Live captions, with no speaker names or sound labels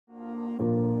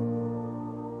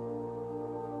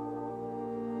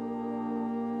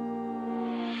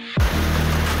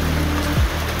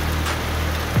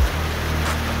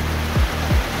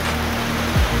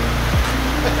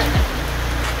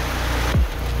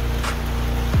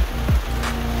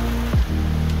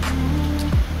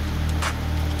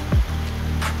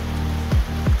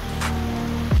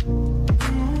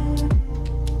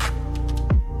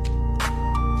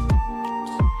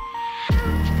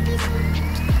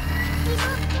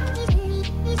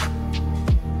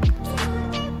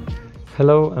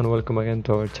Hello and welcome again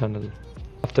to our channel.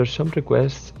 After some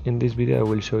requests, in this video I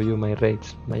will show you my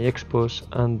rates, my expos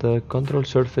and the control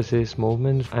surfaces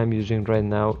movements I'm using right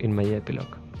now in my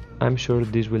epilogue. I'm sure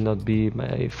this will not be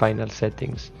my final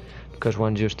settings, because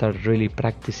once you start really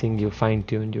practicing you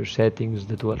fine-tune your settings,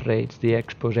 the dual rates, the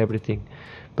expos, everything.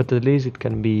 But at least it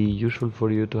can be useful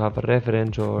for you to have a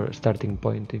reference or starting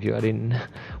point if you are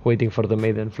waiting for the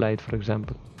maiden flight, for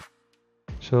example.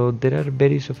 So there are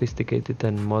very sophisticated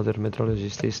and modern metrology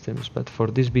systems, but for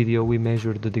this video we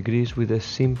measure the degrees with a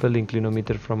simple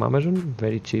inclinometer from Amazon,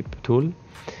 very cheap tool,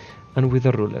 and with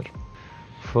a ruler.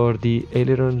 For the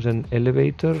ailerons and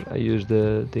elevator I use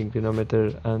the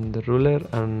inclinometer and the ruler,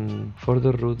 and for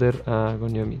the rudder a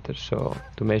goniometer, so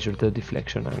to measure the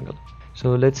deflection angle.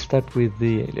 So let's start with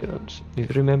the ailerons. If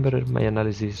you remember my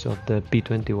analysis of the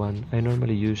P21, I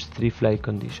normally use 3 flight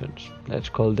conditions. Let's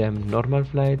call them normal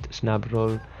flight, snap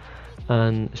roll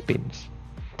and spins.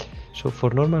 So for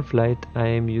normal flight I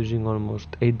am using almost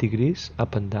 8 degrees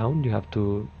up and down.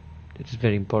 It's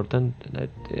very important that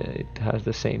it has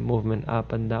the same movement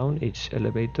up and down each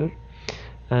elevator,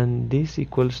 and this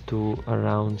equals to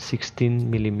around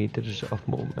 16 millimeters of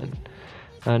movement.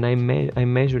 And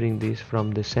I'm measuring this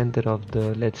from the center of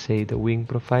the, let's say, the wing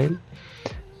profile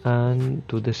and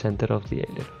to the center of the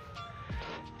aileron.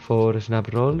 For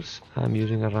snap rolls I'm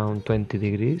using around 20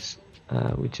 degrees,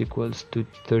 which equals to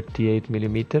 38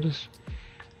 millimeters.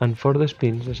 And for the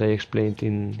spins, as I explained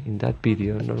in that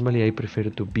video, normally I prefer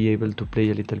to be able to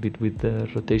play a little bit with the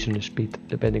rotation speed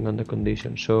depending on the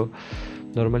condition. So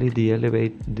normally the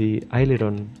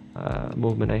aileron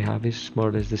movement I have is more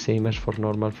or less the same as for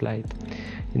normal flight.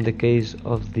 In the case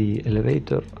of the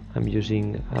elevator I'm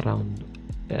using around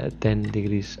 10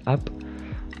 degrees up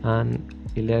and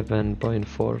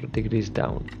 11.4 degrees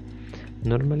down.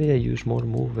 Normally I use more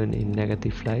movement in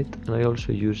negative flight, and I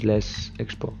also use less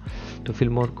expo to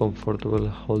feel more comfortable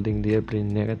holding the airplane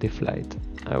in negative flight.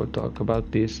 I will talk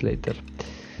about this later.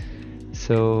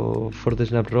 So for the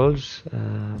snap rolls,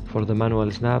 for the manual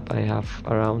snap I have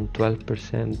around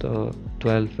 12% or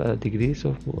 12 degrees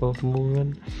of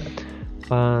movement,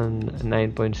 and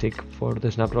 9.6 for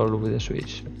the snap roll with a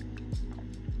switch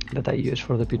that I use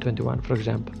for the P21, for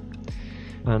example.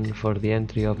 And for the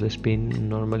entry of the spin,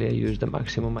 normally I use the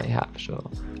maximum I have, so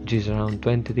which is around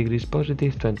 20 degrees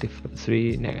positive,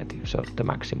 23 negative, so the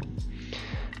maximum.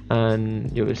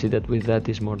 And you will see that with that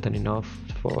is more than enough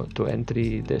to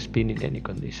entry the spin in any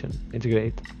condition. It's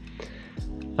great.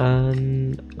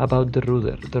 And about the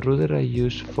rudder I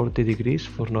use 40 degrees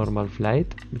for normal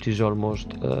flight, which is almost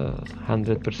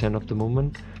 100% of the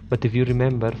movement. But if you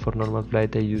remember, for normal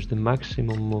flight I use the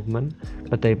maximum movement,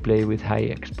 but I play with high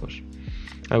expos.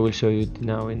 I will show you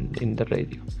now in the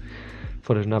radio.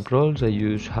 For snap rolls I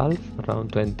use half,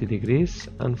 around 20 degrees,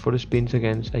 and for spins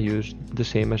again I use the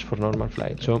same as for normal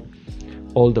flight, so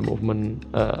all the movement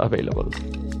available.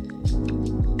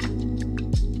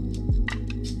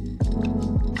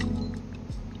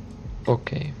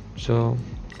 Okay, so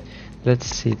let's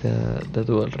see the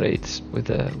dual rates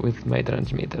with my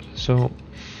transmitter. So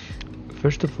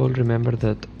first of all, remember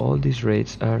that all these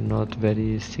rates are not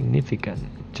very significant,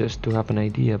 just to have an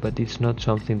idea, but it's not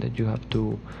something that you have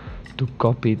to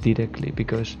copy directly,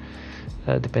 because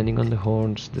depending on the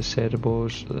horns, the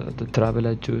servos, the travel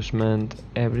adjustment,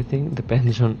 everything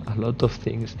depends on a lot of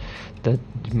things, that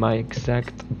my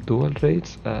exact dual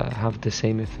rates have the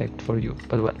same effect for you.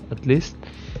 But well, at least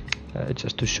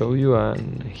just to show you,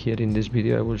 and here in this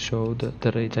video I will show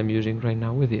the rates I'm using right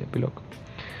now with the epilogue.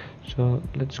 So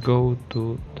let's go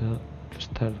to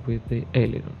start with the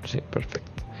aileron. See,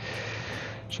 perfect.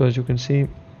 So as you can see,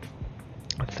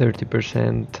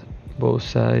 30% both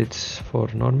sides for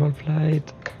normal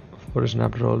flight. For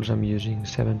snap rolls I'm using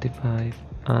 75,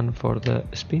 and for the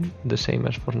spin the same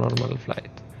as for normal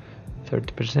flight.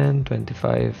 30%,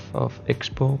 25 of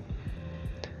expo,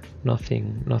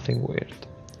 nothing weird.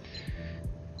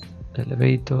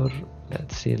 Elevator,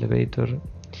 let's see elevator.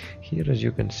 Here as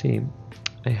you can see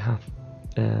I have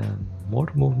more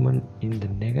movement in the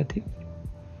negative,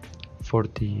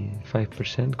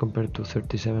 45% compared to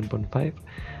 37.5,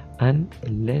 and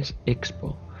less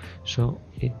expo, so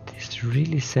it is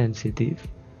really sensitive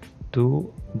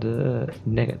to the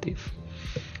negative.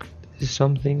 This is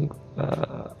something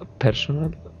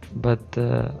personal, but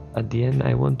at the end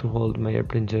I want to hold my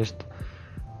airplane just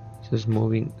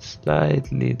moving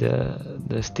slightly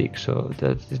the stick, so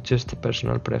that's just a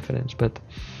personal preference, but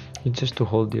it's just to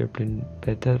hold the airplane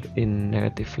better in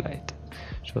negative flight.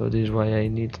 So this is why I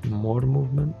need more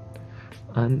movement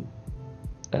and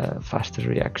faster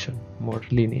reaction, more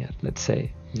linear, let's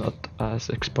say, not as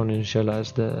exponential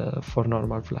as for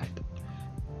normal flight.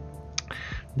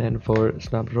 Then for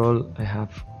snap roll I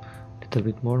have a little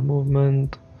bit more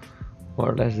movement,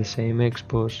 more or less the same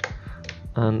expos,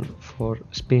 and for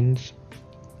spins,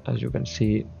 as you can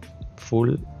see,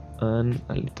 full and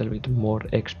a little bit more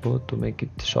expo to make it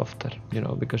softer, you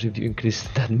know, because if you increase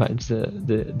that much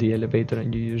the elevator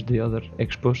and you use the other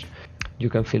expos, you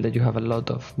can feel that you have a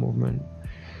lot of movement.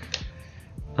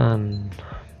 And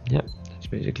yeah, that's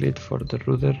basically it for the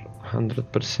rudder.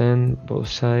 100% both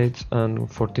sides and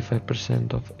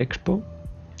 45% of expo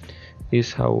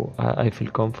is how I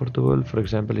feel comfortable. For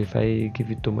example, if I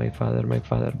give it to my father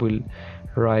will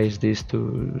raise this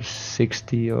to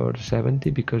 60 or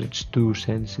 70 because it's too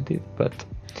sensitive. But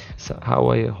so how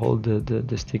I hold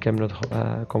the stick, I'm not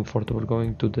comfortable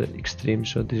going to the extreme,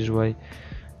 so this is why,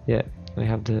 yeah, I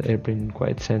have the airplane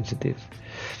quite sensitive.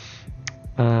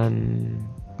 And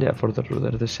yeah, for the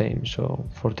rudder the same, so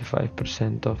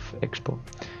 45% of expo.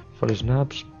 For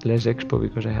snaps, less expo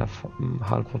because I have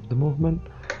half of the movement,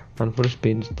 and for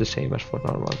spins the same as for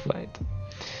normal flight.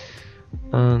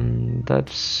 And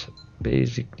that's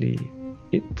basically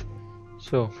it.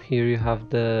 So here you have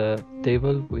the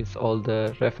table with all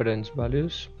the reference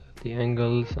values, the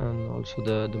angles and also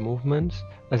the movements.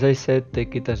 As I said,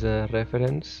 take it as a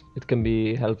reference. It can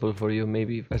be helpful for you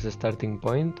maybe as a starting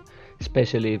point,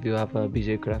 especially if you have a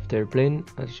BJ Craft airplane,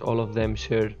 as all of them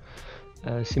share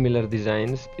similar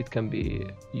designs. It can be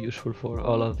useful for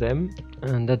all of them.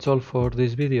 And that's all for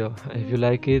this video. If you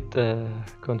like it,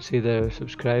 consider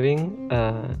subscribing.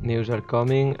 News are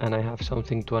coming and I have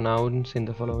something to announce in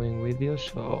the following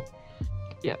videos. So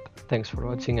yeah, thanks for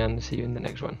watching and see you in the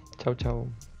next one. Ciao ciao.